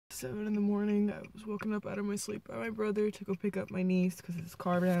7 in the morning. I was woken up out of my sleep by my brother to go pick up my niece because his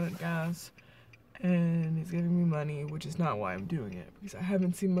car ran out of gas. And he's giving me money, which is not why I'm doing it, because I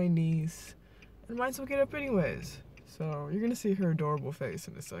haven't seen my niece. And might as well get up anyways. So you're gonna see her adorable face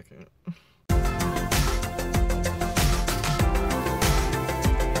in a second.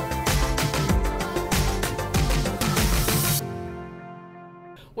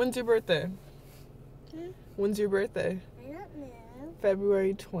 When's your birthday? When's your birthday? I don't know.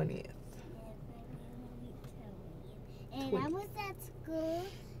 February 20th. And I was at school,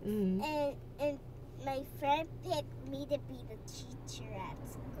 and my friend picked me to be the teacher at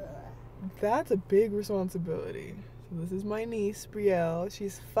school. That's a big responsibility. So this is my niece, Brielle.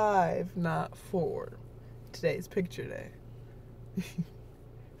 She's 5, not 4. Today's picture day.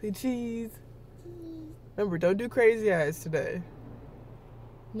 Say cheese. Remember, don't do crazy eyes today.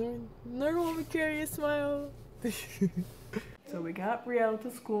 Never want to carry a smile. So we got Brielle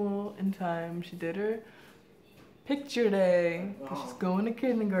to school in time. She did her picture day because she's going to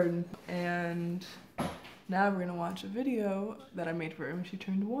kindergarten. And now we're gonna watch a video that I made for her when she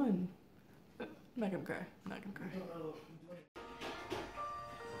turned 1. I'm not gonna cry. I'm not gonna cry.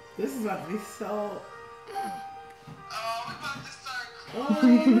 This is about to be so. Oh, we're about to start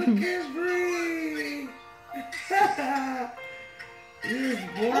crying. Oh, look at Bree!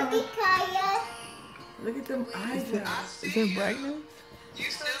 Look at them eyebrows. Is there brightness? You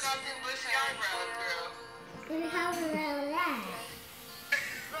still got them bushy eyebrows, girl. And how about that?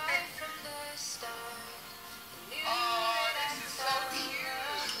 Oh, this is so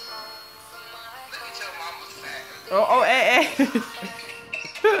cute. Look at your mama's fat. Oh, hey.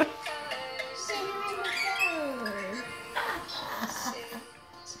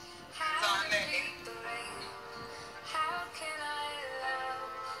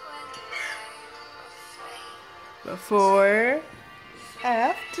 Before,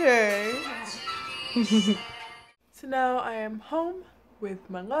 after. So now I am home with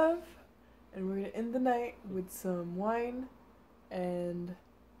my love, and we're gonna end the night with some wine and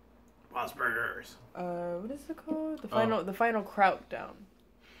Bob's Burgers. what is it called? The final kraut down.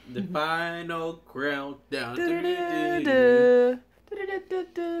 The final countdown.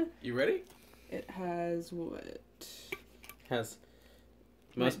 You ready? It has what? Has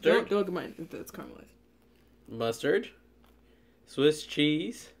mustard. Don't look at mine. It's caramelized. Mustard, Swiss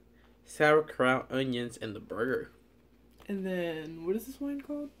cheese, sauerkraut, onions, and the burger. And then, what is this wine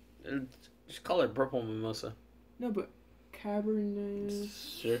called? Just call it purple mimosa. No, but Cabernet.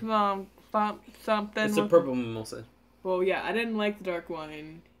 Sure. Something. It's a purple mimosa. Well, yeah, I didn't like the dark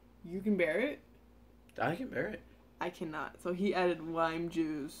wine. You can bear it. I can bear it. I cannot. So he added lemon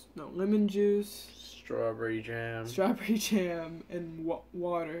juice, Strawberry jam, and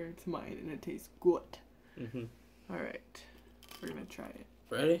water to mine, and it tastes good. All right, we're gonna try it.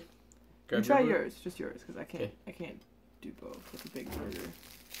 Ready? You try yours, just yours, because I can't do both with a big burger.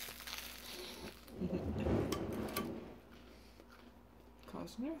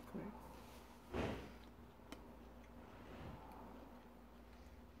 Caused an earthquake.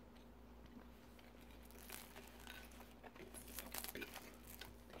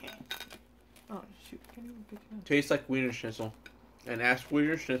 Oh shoot! I can't even pick it up. Tastes like Wiener Schnitzel, and ask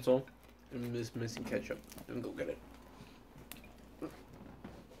Wiener Schnitzel. And is missing ketchup. And go get it.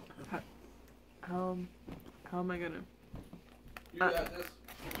 How am I gonna? You got this.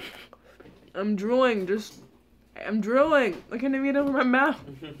 I'm drooling. I'm drooling. I can't even get it over my mouth.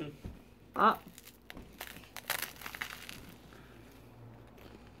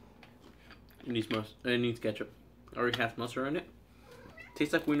 It needs ketchup. Already has mustard in it.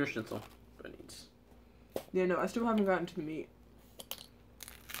 Tastes like Wiener Schnitzel. But it needs. Yeah, no, I still haven't gotten to the meat.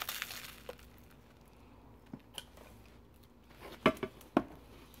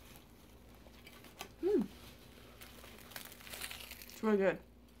 It's really good.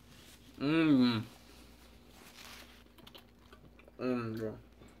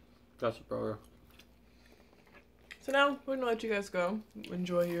 That's a burger. So now we're gonna let you guys go.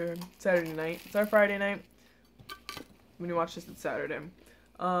 Enjoy your Saturday night. It's our Friday night. When you watch this, it's Saturday.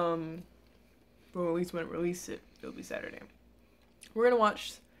 But at least when it releases it, it'll be Saturday. We're gonna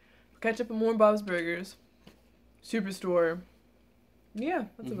catch up on more Bob's Burgers, Superstore. Yeah,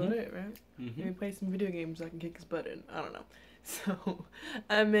 that's about it, right? Maybe play some video games so I can kick his butt in. I don't know. So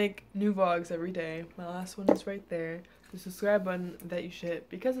I make new vlogs every day. My last one is right there. The subscribe button that you should hit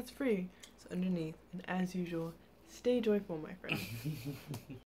because it's free. It's underneath. And as usual, stay joyful, my friends.